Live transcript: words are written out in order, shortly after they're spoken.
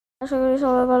আশা করি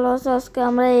সবাই ভালো আছে। আজকে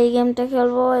আমরা এই গেমটা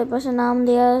খেলবো। এই পাশে নাম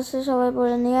দেওয়া আছে, সবাই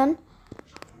পড়ে নিয়েন।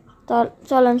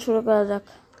 চলেন শুরু করা যাক।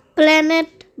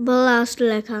 প্ল্যানেট ব্লাস্ট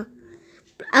লেখা।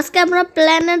 আজকে আমরা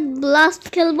প্ল্যানেট ব্লাস্ট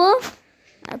খেলবো।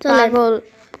 পাগল,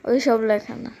 ওইসব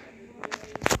লেখা না।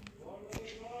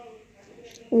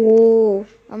 ও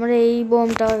আমরা এই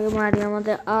বোমটা মারি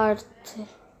আমাদের আর্থে।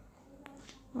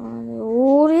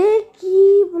 ওরে কি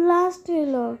ব্লাস্ট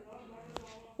এলো!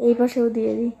 এই পাশেও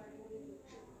দিয়ে দিই।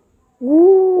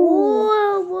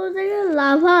 বলতে গেলে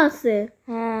লাভা আছে।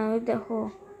 হ্যাঁ, ওই দেখো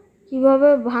কিভাবে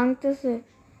ভাঙতেছে।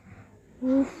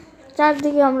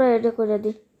 চারদিকে আমরা এটা করে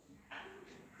দিই।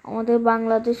 আমাদের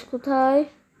বাংলাদেশ কোথায়?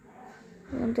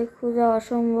 আমাদের খোঁজা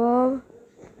অসম্ভব।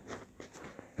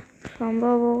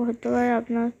 সম্ভব হতে পারে,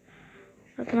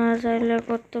 আপনারা চাইলে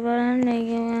করতে পারেন। এই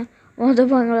গেমে আমাদের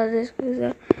বাংলাদেশ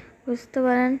খুঁজতে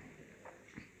পারেন।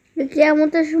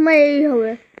 কিয়ামতের সময় এই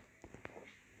হবে।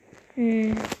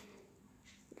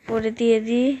 পরে দিয়ে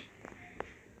দিই,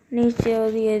 নিচেও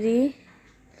দিয়ে দিই।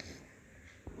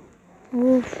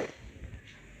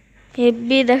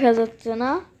 হেভি দেখা যাচ্ছে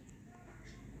না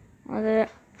আমাদের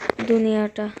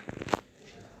দুনিয়াটা।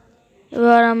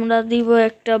 এবার আমরা দিব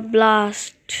একটা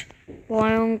ব্লাস্ট,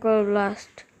 ভয়ঙ্কর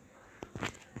ব্লাস্ট।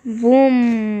 বুম!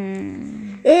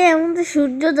 আমাদের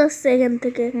সূর্য যাচ্ছে এখান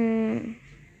থেকে।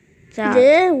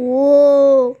 যে ও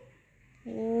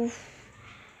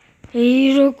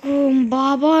এইরকম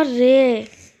বাবা রে,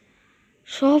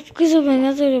 সব কিছু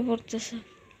ভেঙে চড়ে পড়তেছে।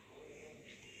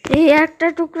 এই একটা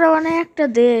টুকরা মানে একটা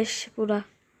দেশ পুরা।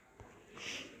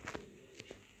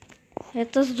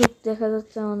 এত রূপ দেখা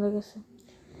যাচ্ছে আমাদের কাছে।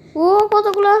 ও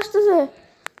কতগুলো আসতেছে!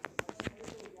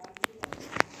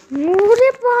 ওরে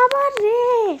বাবা রে,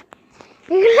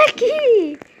 এগুলা কি?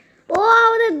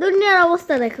 আমাদের দুনিয়ার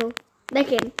অবস্থা দেখো,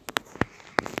 দেখেন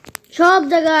সব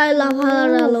জায়গায় লাভার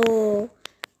আলো।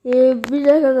 হেভি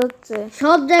দেখা যাচ্ছে,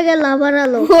 সব জায়গায় লাভার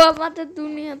আলো। আমাদের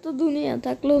দুনিয়া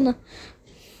থাকলো না।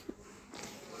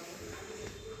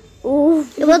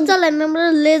 এবার চলেন আমরা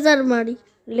লেজার মারি।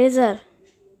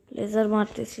 লেজার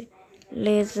মারতেছি।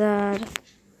 লেজার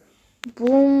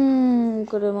বুম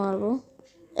করে মারবো।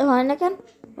 এ হয় না কেন?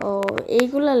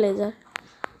 এইগুলা লেজার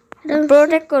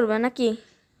প্রোটেক্ট করবে নাকি?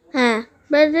 হ্যাঁ,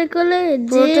 প্রোটেক্ট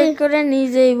করে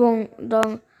নিজেই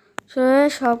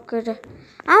সব কেটে।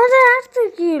 আমাদের আর্থে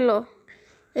কি হলো?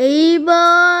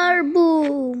 এইবার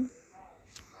বুম।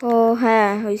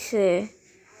 হ্যাঁ হয়েছে।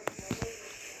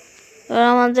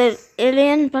 আমাদের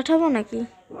এলিয়েন পাঠাবো নাকি?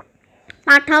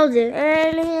 পাঠাও যে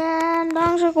এলিয়েন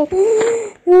ধ্বংস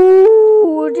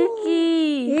ওটা কি?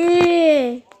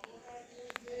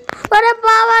 আরে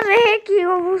বাবা রে, কি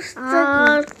অবস্থা!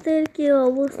 আর্থের কি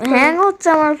অবস্থা! হ্যাং হচ্ছে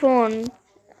আমার ফোন।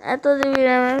 এত জিবি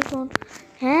র্যামের ফোন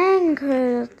হ্যাং হয়ে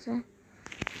যাচ্ছে।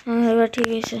 এবার ঠিক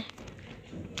আছে।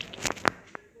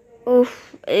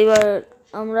 এবার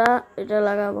আমরা এটা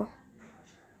লাগাবো।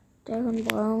 এখন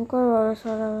ভয়ঙ্কর ভাবে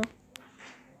সরাবে,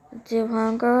 যে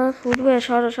ভয়ঙ্কর ভাবে ফুটবে।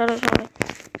 সরে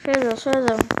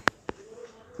যাও।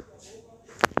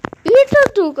 এটা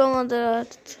টুক আমাদের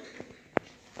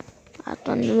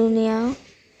আপনার দুনিয়া।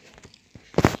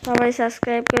 সবাই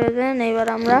সাবস্ক্রাইব করে দেন। এবার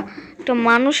আমরা একটা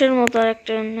মানুষের মতো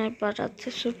একটা পাঠাচ্ছি,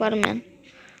 সুপারম্যান।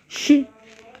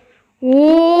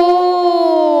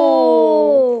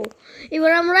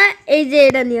 এবার আমরা এই যে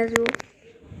এটা নিয়ে আসবো।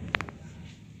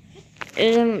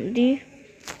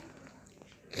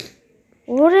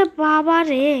 ওরে বাবা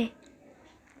রে,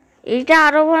 এইটা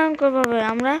আরো ভয়ঙ্কর ভাবে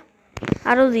আমরা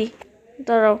আরো দিই।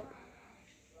 দাঁড়াও,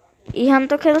 ইহান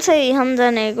তো খেলছে, ইহান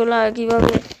জানে এগুলা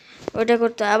কিভাবে ওইটা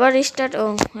করতে। আবার স্টার্ট।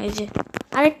 এই যে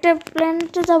আরেকটা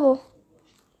প্ল্যানেটে যাব।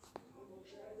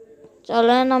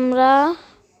 চলেন আমরা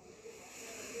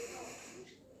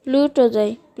প্লুটো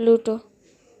যাই।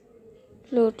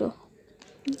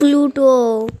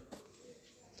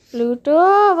 Pluto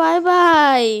bye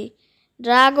bye.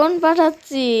 ড্রাগন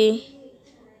পাঠাচ্ছি,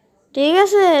 ঠিক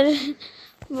আছে?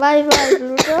 Bye bye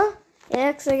Pluto.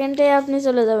 1 সেকেন্ডে আপনি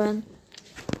চলে যাবেন।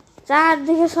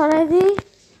 চারদিকে সরাই দিই।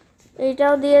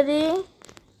 এইটাও দিয়ে দিই।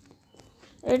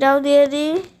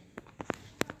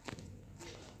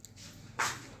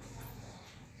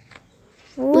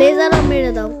 লেজার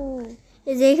মেরে দাও।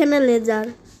 এই যে এখানে লেজার,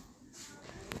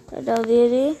 এটাও দিয়ে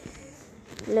দিই।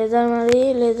 লেজার মারি।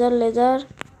 লেজার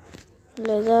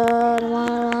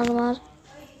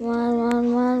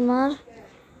মার।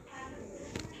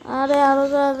 আরে আরো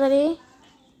তাড়াতাড়ি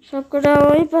সবকটা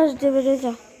ওই পাশ দিয়ে বেরিয়ে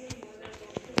যা।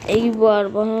 এইবার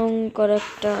ভয়ঙ্কর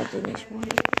একটা জিনিস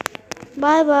মারি।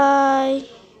 Bye bye.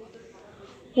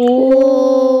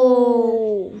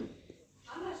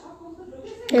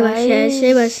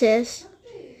 এবার শেষ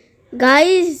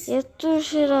গাইস। এত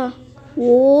সেরা।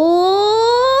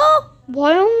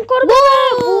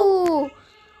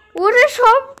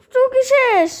 সব টুকি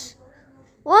শেষ।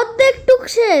 অর্ধেক টুক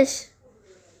শেষ।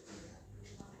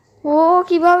 ও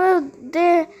কিভাবে দে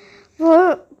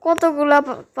কতগুলা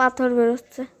পাথর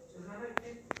বেরোচ্ছে।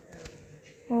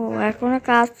 ও এখনো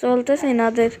কাজ চলতেছে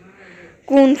এনাদের,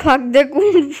 কোন ফাঁক দিয়ে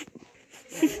কোন।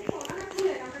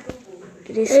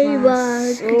 এইবার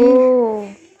ও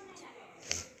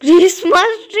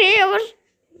ক্রিসমাস ট্রি আবার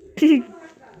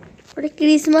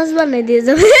ক্রিসমাস বানিয়ে দিয়ে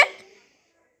যাবে।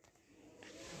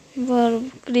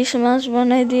 ক্রিসমাস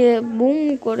বানাই দিয়ে বুম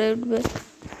করে উঠবে।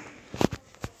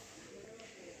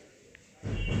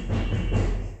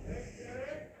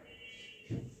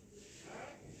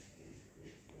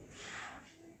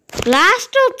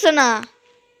 লাস্ট হচ্ছে না।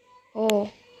 ও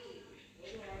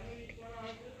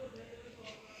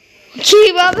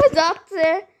কিভাবে যাচ্ছে,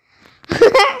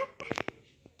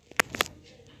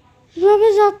 কিভাবে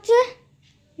যাচ্ছে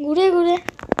ঘুরে ঘুরে।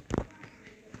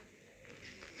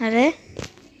 আরে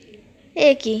এ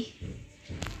কি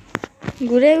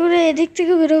ঘুরে ঘুরে এদিক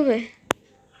থেকে বেরোবে?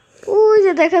 ওই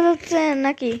যে দেখা যাচ্ছে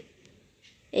নাকি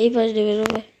এই পাশ দিয়ে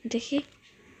বেরোবে, দেখি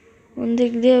কোন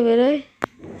দিক দিয়ে বেরোয়।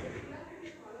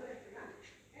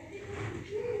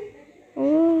 ও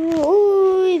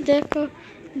ওই দেখো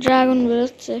ড্রাগন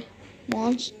বেরোচ্ছে,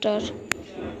 মনস্টার।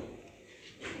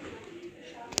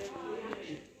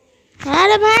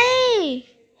 আরে ভাই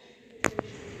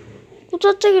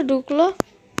কোথার থেকে ঢুকলো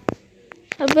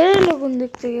আর বেরোলো কোন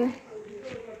দিক থেকে?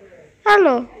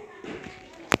 হ্যালো,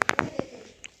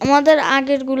 আমাদের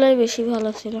আগের গুলাই বেশি ভালো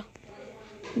ছিল।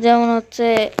 যেমন হচ্ছে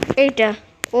এইটা,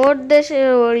 ওর দেশে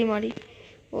ওড়ি মারি,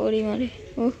 ওড়ি মারি।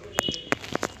 ও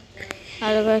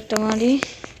আরো কয়েকটা মারি।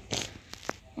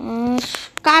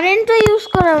 কারেন্টও ইউজ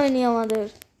করা হয়নি আমাদের।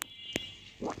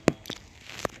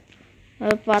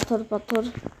 আর পাথর পাথর,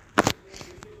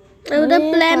 ওটা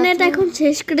প্ল্যানেট এখন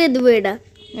শেষ করে দেবো।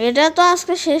 এটা তো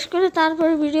আজকে শেষ করে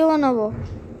তারপরে ভিডিও বানাবো।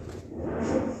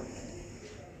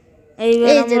 এইবার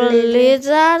আমরা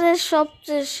লেজারের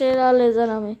সবচেয়ে সেরা লেজার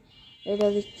আমি এটা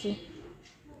দিচ্ছি।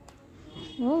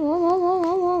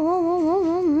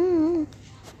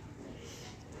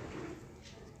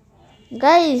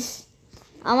 গাইস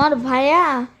আমার ভাইয়া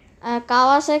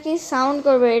কাওয়াসাকি সাউন্ড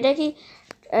করবে, এটা কি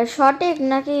সঠিক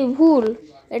নাকি ভুল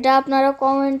এটা আপনারা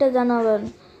কমেন্টে জানাবেন।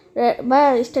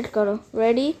 ভাইয়া স্টার্ট করো,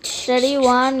 রেডি স্টাডি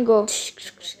 1 গো।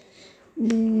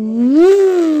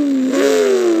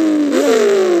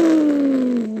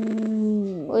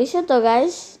 ওইসে তো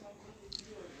গাইস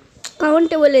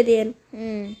কমেন্টে বলে দিন।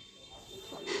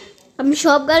 আমি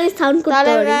সব গাড়ি সাউন্ড করতে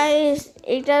তাহলে পারি। গাইস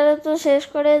এইটারে তো শেষ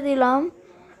করে দিলাম।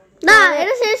 না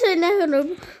এটা শেষ হয় না, এখন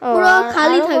পুরো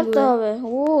খালি থাকবে। হবে।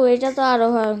 ও এটা তো আরো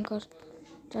ভয়ঙ্কর,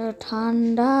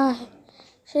 ঠান্ডা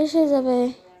শেষ হয়ে যাবে।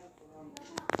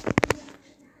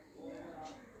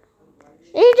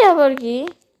 এইটা আবার কি?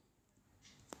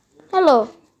 হ্যালো,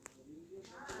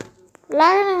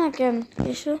 লাগে না কেন?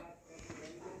 এসো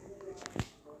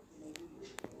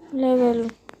লেভেল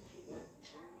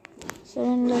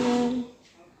 7 লেভেল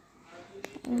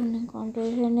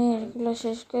কম্পিটিশনে এগুলো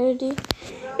শেষ করে দিই।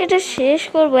 এটা শেষ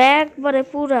করবো একবারে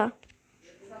পুরা।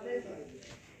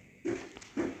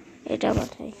 এটা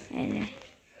পাঠাই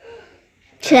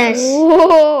শেষ। ও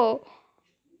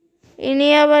ইনি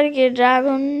আবার কি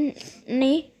ড্রাগন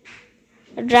নি,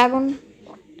 ড্রাগন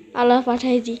আলা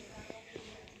পাঠাই দিই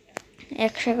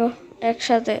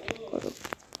একসাথে করুক।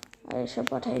 আর এসব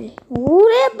পাঠাই দিই।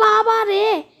 ওরে বাবা রে,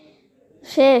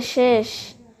 শেষ শেষ,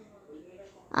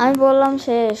 আমি বললাম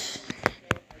শেষ,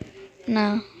 না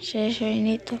শেষ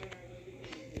হয়নি তো।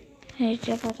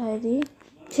 এইটা পাঠাই দিই।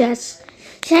 শেষ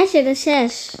শেষ, এটা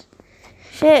শেষ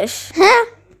শেষ। হ্যাঁ,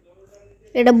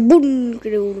 এটা বুম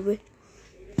করে উঠবে।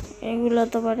 এগুলো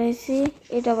তো পাঠাইছি,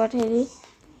 এটা পাঠাই দিই।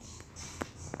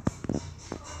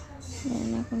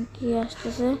 এখন কি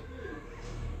আসতেছে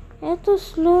এত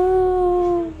স্লো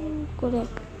করে?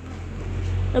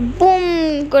 বুম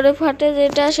করে ফাটে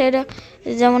যেটা সেটা,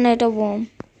 যেমন এটা বোম।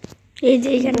 এই যে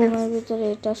এখানে বোমের ভিতরে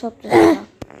এটা সবচেয়ে সেরা।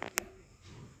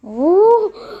 ও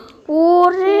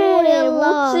ওরে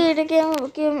বুঝছি এটা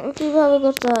কিভাবে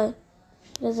করতে হয়।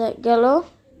 গেল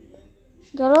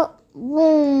গেল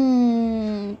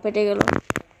বুম, পেটে গেল।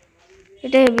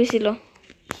 এটা হেভি ছিল।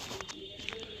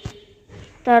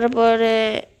 তারপরে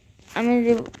আমি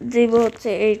দিব হচ্ছে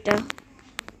এইটা,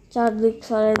 চারদিক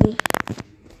সরাই দিই।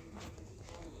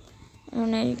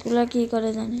 মানে এইগুলা কি করে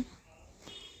জানি,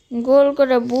 গোল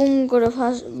করে বুম করে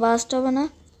বাস্ট হবে না,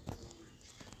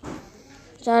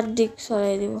 চারদিক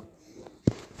সরাই দিব।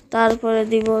 তারপরে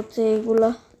দিব হচ্ছে এইগুলা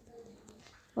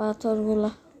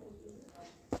পাথরগুলা।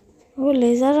 ও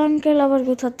লেজার আঙ্কেল আবার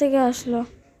কোথা থেকে আসলো?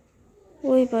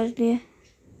 ওই পাশ দিয়ে।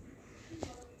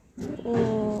 ও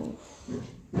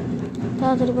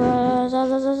তাড়াতাড়ি কর, যা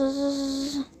যা যা যা যা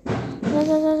যা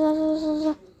যা যা যা যা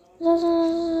যা যা যা।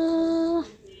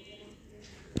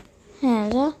 হ্যাঁ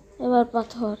যা, এবার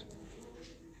পাথর।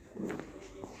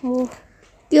 ও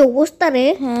কি অবস্থা রে,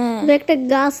 হ্যাঁ একটা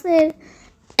গাছের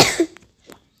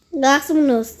গাছ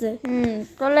মনে হচ্ছে।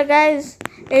 তাহলে গাইজ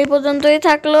এই পর্যন্তই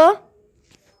থাকলো।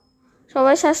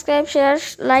 সবাই সাবস্ক্রাইব শেয়ার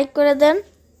লাইক করে দেন।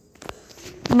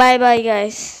 Bye bye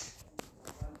guys.